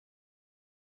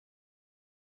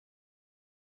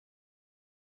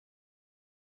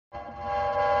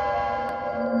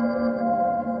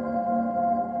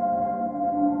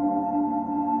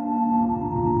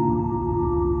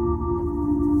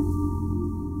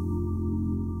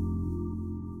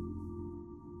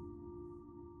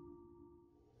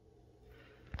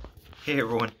Hey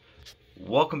everyone,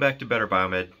 welcome back to Better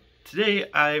Biomed. Today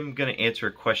I'm going to answer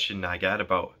a question I got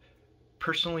about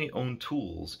personally owned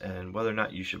tools and whether or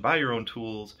not you should buy your own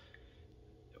tools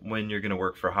when you're going to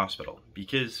work for a hospital.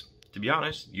 Because, to be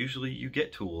honest, usually you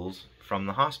get tools from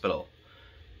the hospital.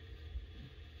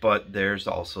 But there's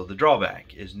also the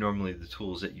drawback, is normally the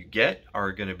tools that you get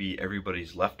are going to be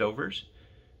everybody's leftovers,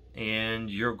 and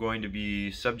you're going to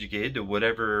be subjugated to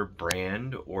whatever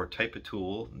brand or type of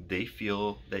tool they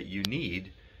feel that you need,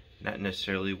 not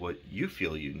necessarily what you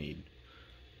feel you need.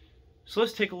 So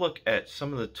let's take a look at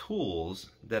some of the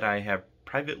tools that I have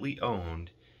privately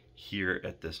owned here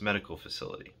at this medical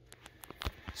facility.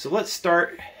 So let's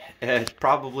start at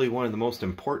probably one of the most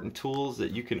important tools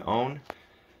that you can own.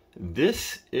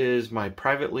 This is my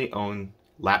privately owned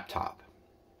laptop.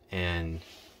 And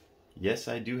yes,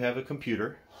 I do have a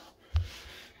computer.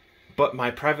 But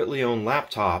my privately owned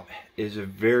laptop is a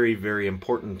very, very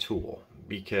important tool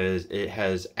because it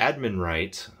has admin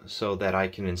rights so that I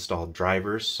can install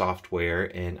drivers, software,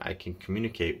 and I can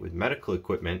communicate with medical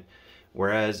equipment.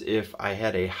 Whereas if I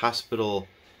had a hospital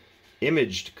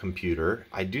imaged computer,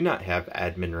 I do not have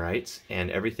admin rights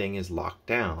and everything is locked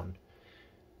down.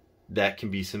 That can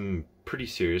be some pretty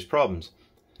serious problems.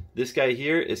 This guy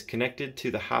here is connected to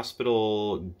the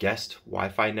hospital guest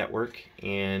Wi-Fi network,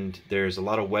 and there's a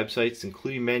lot of websites,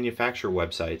 including manufacturer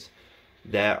websites,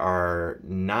 that are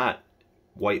not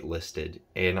whitelisted,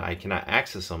 and I cannot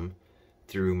access them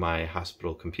through my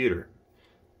hospital computer.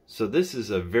 So this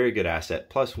is a very good asset.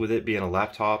 Plus, with it being a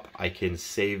laptop, I can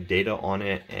save data on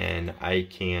it, and I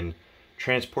can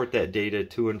transport that data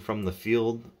to and from the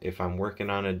field if I'm working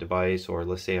on a device, or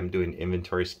let's say I'm doing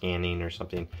inventory scanning or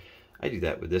something. I do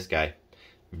that with this guy.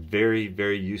 Very,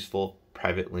 very useful,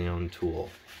 privately owned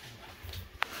tool.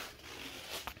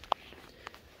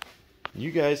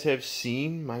 You guys have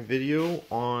seen my video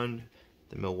on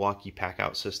the Milwaukee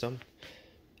Packout system.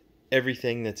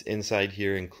 Everything that's inside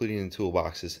here, including the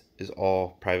toolboxes, is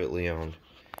all privately owned.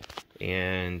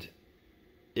 And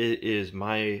it is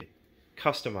my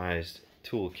customized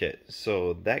toolkit.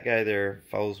 So that guy there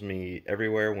follows me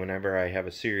everywhere whenever I have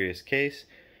a serious case,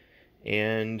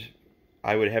 and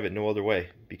I would have it no other way,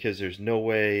 because there's no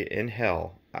way in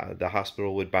hell the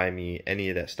hospital would buy me any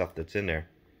of that stuff that's in there.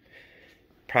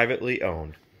 Privately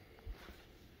owned.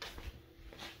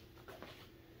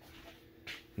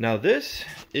 Now this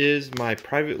is my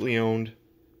privately owned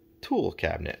tool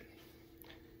cabinet,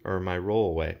 or my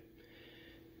rollaway.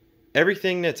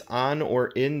 Everything that's on or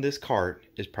in this cart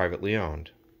is privately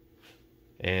owned.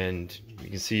 And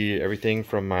you can see everything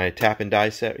from my tap and die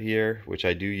set here, which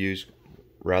I do use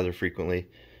rather frequently,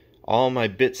 all my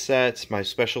bit sets, my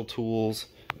special tools,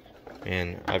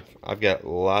 and I've got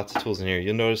lots of tools in here.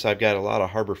 You'll notice I've got a lot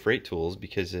of Harbor Freight tools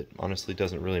because it honestly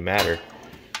doesn't really matter.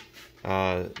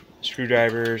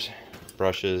 Screwdrivers,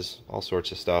 brushes, all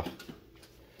sorts of stuff,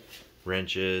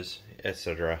 wrenches,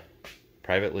 etc.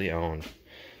 Privately owned.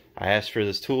 I asked for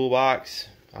this toolbox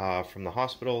from the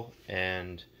hospital,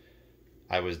 and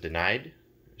I was denied,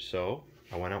 so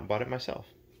I went out and bought it myself.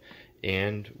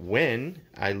 And when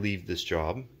I leave this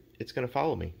job, it's going to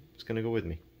follow me. It's going to go with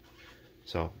me.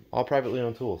 So, all privately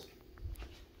owned tools.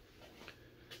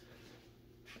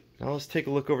 Now let's take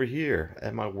a look over here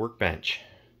at my workbench.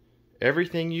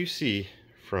 Everything you see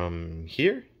from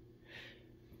here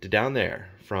to down there,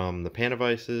 from the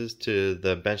Panavices to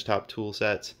the benchtop tool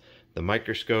sets, the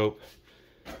microscope,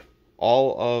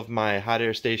 all of my hot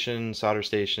air station, solder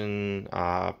station,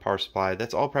 power supply,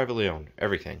 that's all privately owned.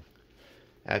 Everything.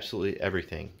 Absolutely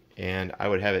everything. And I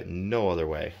would have it no other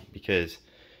way, because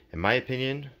in my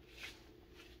opinion,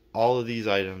 all of these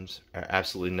items are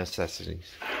absolutely necessities.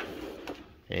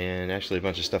 And actually a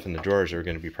bunch of stuff in the drawers are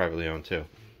going to be privately owned too.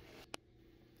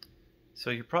 So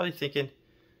you're probably thinking,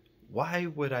 why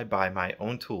would I buy my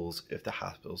own tools if the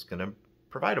hospital's going to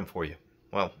provide them for you?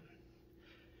 Well,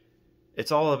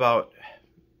 it's all about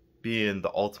being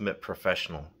the ultimate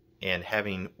professional and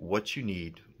having what you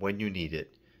need when you need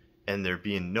it, and there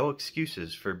being no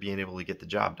excuses for being able to get the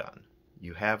job done.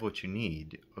 You have what you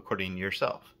need according to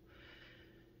yourself.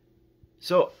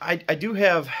 So I do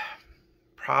have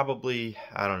probably,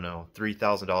 I don't know,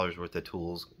 $3,000 worth of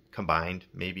tools combined,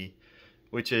 maybe,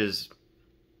 which is,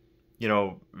 you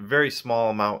know, very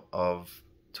small amount of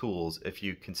tools if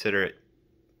you consider it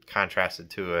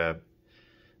contrasted to a,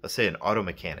 let's say, an auto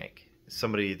mechanic,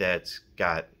 somebody that's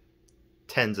got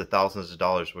tens of thousands of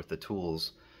dollars worth of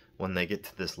tools when they get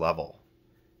to this level.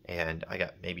 And I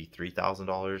got maybe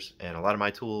 $3,000, and a lot of my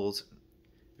tools,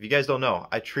 if you guys don't know,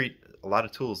 I treat a lot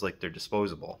of tools like they're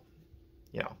disposable.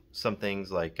 You know, some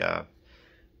things like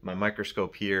my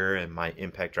microscope here and my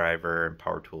impact driver and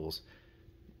power tools,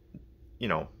 you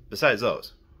know, besides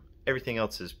those, everything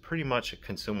else is pretty much a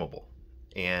consumable,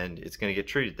 and it's going to get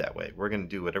treated that way. We're going to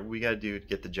do whatever we got to do to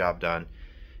get the job done.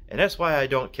 And that's why I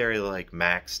don't carry like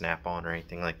Mac, Snap-on, or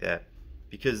anything like that,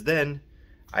 because then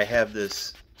I have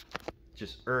this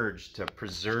just urge to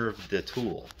preserve the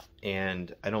tool,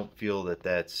 and I don't feel that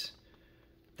that's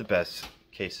the best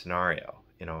case scenario.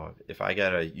 You know, if I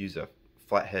gotta use a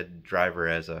flathead driver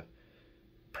as a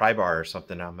pry bar or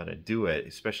something, I'm gonna do it,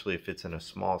 especially if it's in a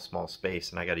small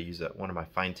space and I gotta use one of my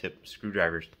fine tip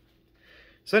screwdrivers.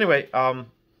 So anyway,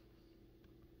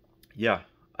 yeah,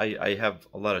 I have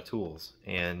a lot of tools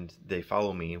and they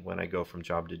follow me when I go from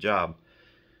job to job.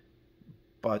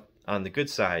 But on the good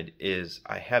side is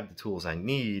I have the tools I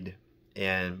need,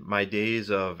 and my days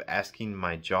of asking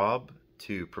my job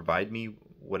to provide me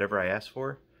whatever I ask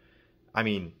for, I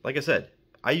mean, like I said,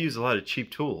 I use a lot of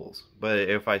cheap tools, but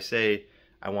if I say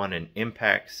I want an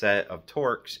impact set of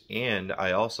Torx and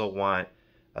I also want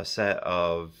a set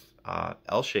of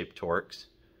L-shaped Torx,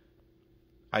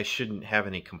 I shouldn't have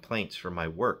any complaints for my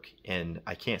work, and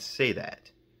I can't say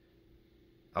that.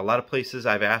 A lot of places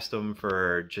I've asked them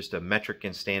for just a metric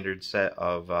and standard set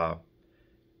of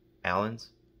Allens,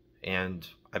 and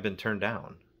I've been turned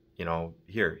down. You know,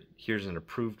 here's an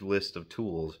approved list of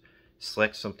tools,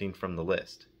 select something from the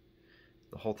list.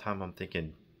 The whole time I'm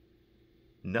thinking,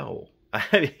 no.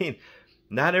 I mean,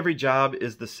 not every job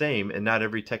is the same, and not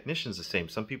every technician is the same.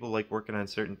 Some people like working on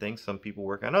certain things, some people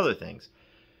work on other things.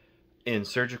 In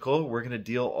surgical, we're going to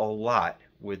deal a lot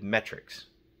with metrics,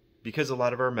 because a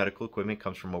lot of our medical equipment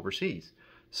comes from overseas.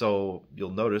 So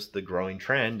you'll notice the growing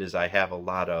trend is I have a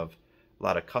lot of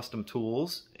custom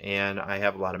tools, and I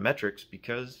have a lot of metrics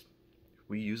because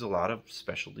we use a lot of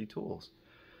specialty tools.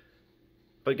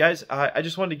 But guys, I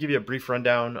just wanted to give you a brief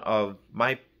rundown of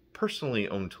my personally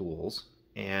owned tools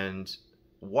and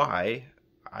why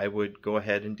I would go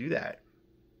ahead and do that.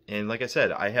 And like I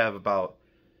said, I have about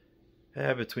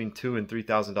between $2,000 and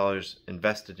 $3,000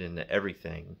 invested in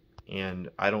everything, and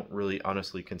I don't really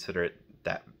honestly consider it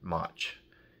that much.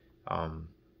 But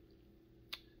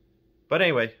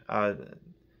anyway,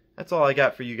 that's all I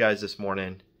got for you guys this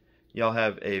morning. Y'all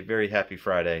have a very happy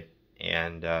Friday,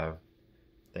 and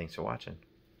thanks for watching.